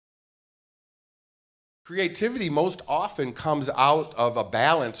creativity most often comes out of a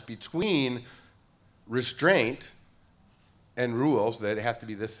balance between restraint and rules that it has to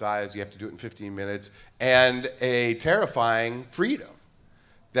be this size, you have to do it in 15 minutes, and a terrifying freedom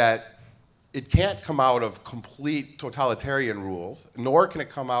that it can't come out of complete totalitarian rules, nor can it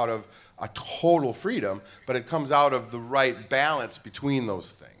come out of a total freedom, but it comes out of the right balance between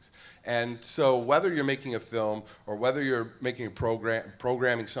those things. And so whether you're making a film or whether you're making a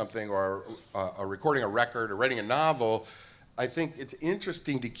programming something or recording a record or writing a novel, I think it's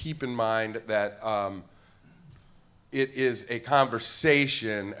interesting to keep in mind that it is a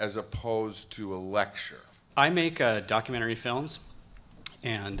conversation as opposed to a lecture. I make documentary films,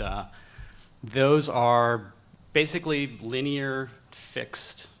 and those are basically linear,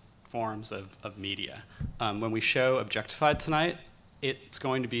 fixed forms of media. When we show Objectified tonight, it's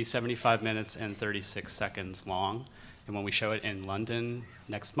going to be 75 minutes and 36 seconds long. And when we show it in London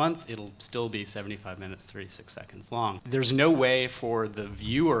next month, it'll still be 75 minutes, 36 seconds long. There's no way for the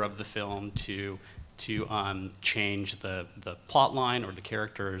viewer of the film to change the plot line or the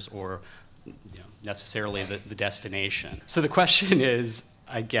characters or necessarily the destination. So the question is,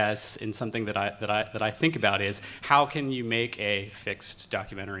 I guess, in something that I think about is, how can you make a fixed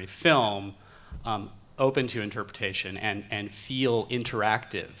documentary film open to interpretation and feel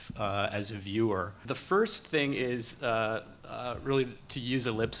interactive as a viewer? The first thing is really to use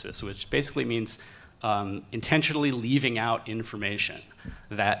ellipsis, which basically means intentionally leaving out information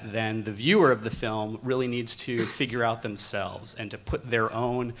that then the viewer of the film really needs to figure out themselves and to put their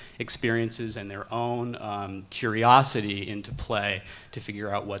own experiences and their own curiosity into play to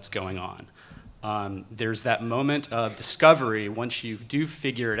figure out what's going on. There's that moment of discovery once you do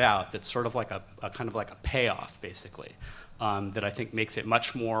figure it out that's sort of like a kind of like a payoff, basically, that I think makes it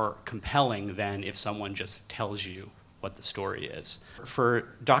much more compelling than if someone just tells you what the story is. For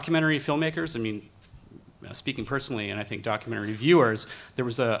documentary filmmakers, I mean, speaking personally, and I think documentary viewers, there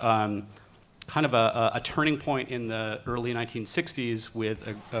was a kind of a turning point in the early 1960s with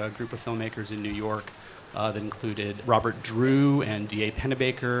a group of filmmakers in New York that included Robert Drew and D.A.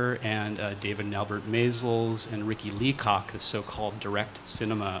 Pennebaker and David and Albert Maysles and Ricky Leacock, the so-called direct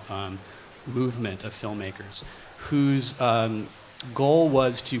cinema movement of filmmakers, whose goal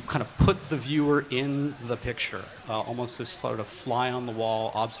was to kind of put the viewer in the picture, almost this sort of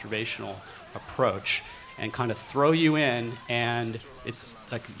fly-on-the-wall observational approach, and kind of throw you in, and it's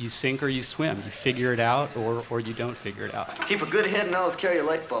like you sink or you swim. You figure it out, or you don't figure it out. Keep a good head and always carry a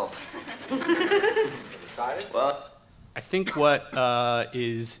light bulb. Well, I think what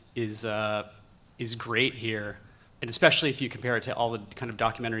is great here, and especially if you compare it to all the kind of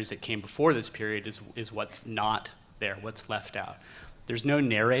documentaries that came before this period, is what's not there, what's left out. There's no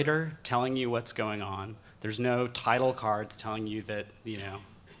narrator telling you what's going on. There's no title cards telling you that,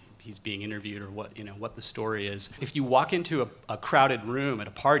 he's being interviewed or what the story is. If you walk into a crowded room at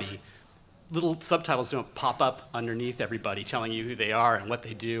a party, little subtitles don't pop up underneath everybody telling you who they are and what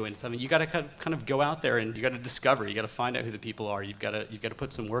they do and something. You got to kind of go out there and you got to discover. You got to find out who the people are. You've got to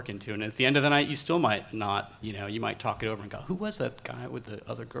put some work into it. And at the end of the night, you still might not. You might talk it over and go, "Who was that guy with the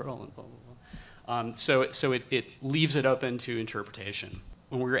other girl?" And blah blah blah. So it leaves it open to interpretation.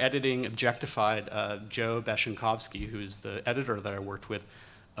 When we were editing Objectified, Joe Beshenkovsky, who is the editor that I worked with,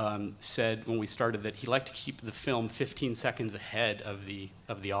 said when we started that he liked to keep the film 15 seconds ahead of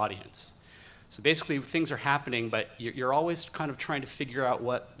the audience. So basically, things are happening, but you're always kind of trying to figure out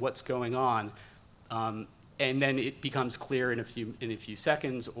what's going on, and then it becomes clear in a few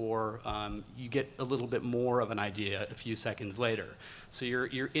seconds, or you get a little bit more of an idea a few seconds later. So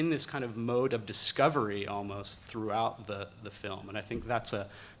you're in this kind of mode of discovery almost throughout the film, and I think that's a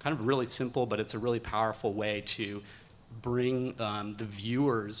kind of really simple, but it's a really powerful way to bring the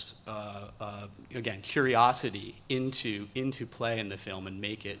viewers, again, curiosity into play in the film and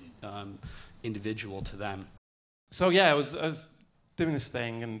make it individual to them. So yeah, I was doing this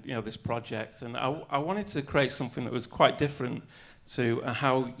thing and this project, and I wanted to create something that was quite different to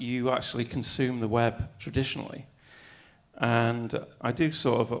how you actually consume the web traditionally. And I do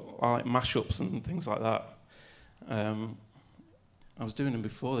sort of I like mashups and things like that. I was doing them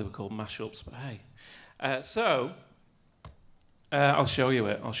before they were called mashups, but hey. I'll show you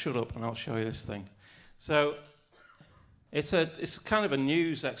it. I'll shut up and I'll show you this thing. So it's kind of a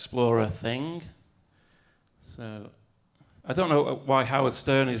news explorer thing. So I don't know why Howard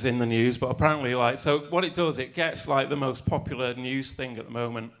Stern is in the news, but apparently, so what it does, it gets like the most popular news thing at the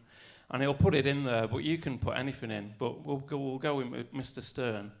moment, and he'll put it in there. But you can put anything in. But we'll go with Mr.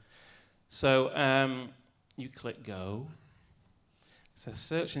 Stern. So you click go. It says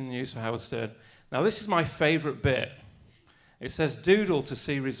search in the news for Howard Stern. Now this is my favourite bit. It says doodle to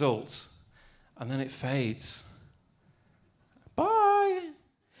see results. and then it fades. Bye.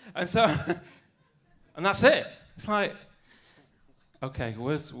 And so, and that's it. It's like, okay,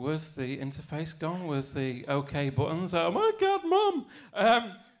 where's the interface gone? Where's the OK buttons? Oh my God, Mum!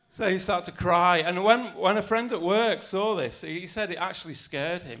 So you start to cry. And when a friend at work saw this, he said it actually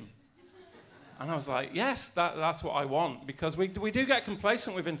scared him. And I was like, yes, that's what I want, because we do get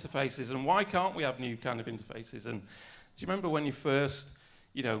complacent with interfaces, and why can't we have new kind of interfaces? And do you remember when you first,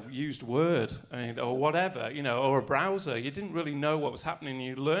 used Word, or whatever, or a browser? You didn't really know what was happening,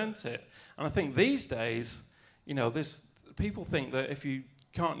 you learnt it. And I think these days, people think that if you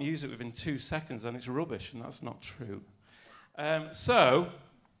can't use it within 2 seconds, then it's rubbish, and that's not true. And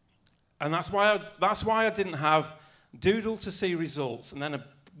that's why I didn't have doodle to see results, and then a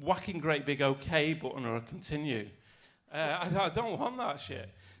whacking great big OK button or a continue. I don't want that shit.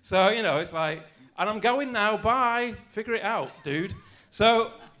 So, it's like, and I'm going now, bye, figure it out, dude.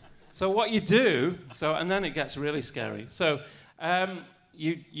 So what you do, and then it gets really scary. So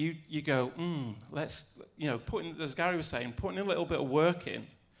you go, let's, as Gary was saying, putting a little bit of work in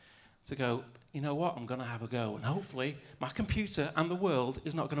to go, you know what, I'm going to have a go, and hopefully my computer and the world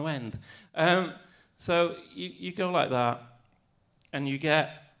is not going to end. So you go like that, and you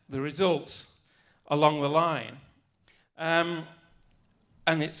get the results along the line. And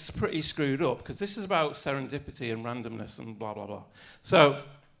it's pretty screwed up, because this is about serendipity and randomness and blah, blah, blah. So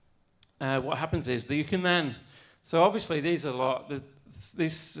what happens is that you can then... So obviously these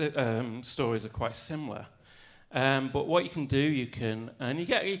stories are quite similar. But what you can do, and you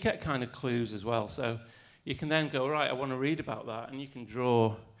get kind of clues as well. So you can then go, right, I want to read about that, and you can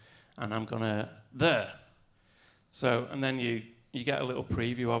draw, and I'm going to... there. So, and then you get a little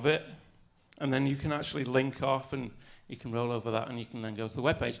preview of it, and then you can actually link off, and you can roll over that, and you can then go to the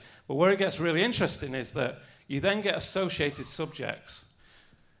webpage. But where it gets really interesting is that you then get associated subjects.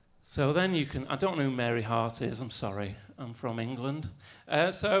 So then you can... I don't know who Mary Hart is, I'm sorry. I'm from England.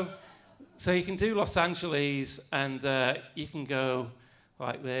 So you can do Los Angeles, and you can go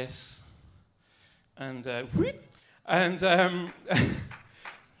like this, and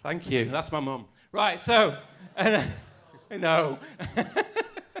thank you, that's my mum. Right, so... No.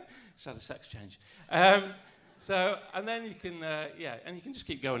 Just had a sex change. And then you can, and you can just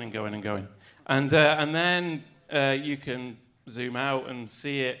keep going and going and going. And then you can zoom out and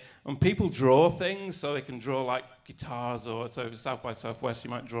see it. And people draw things, so they can draw like guitars, or so South by Southwest, you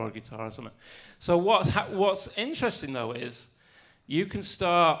might draw a guitar or something. So what's interesting, though, is you can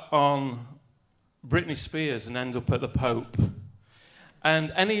start on Britney Spears and end up at the Pope.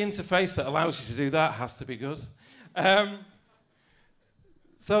 And any interface that allows you to do that has to be good.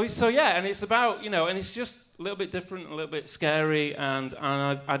 So yeah, and it's about, and it's just a little bit different, a little bit scary, and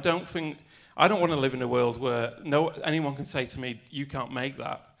I don't want to live in a world where anyone can say to me, you can't make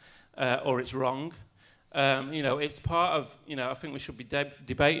that, or it's wrong. It's part of, I think we should be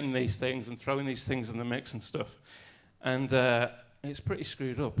debating these things and throwing these things in the mix and stuff. And it's pretty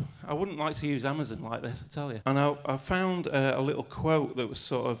screwed up. I wouldn't like to use Amazon like this, I tell you. And I found a little quote that was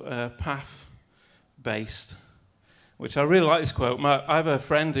sort of path-based, which I really like this quote. I have a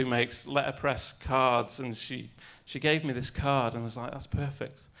friend who makes letterpress cards, and she gave me this card, and I was like, that's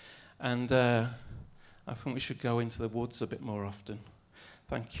perfect. And I think we should go into the woods a bit more often.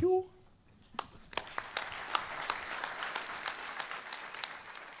 Thank you.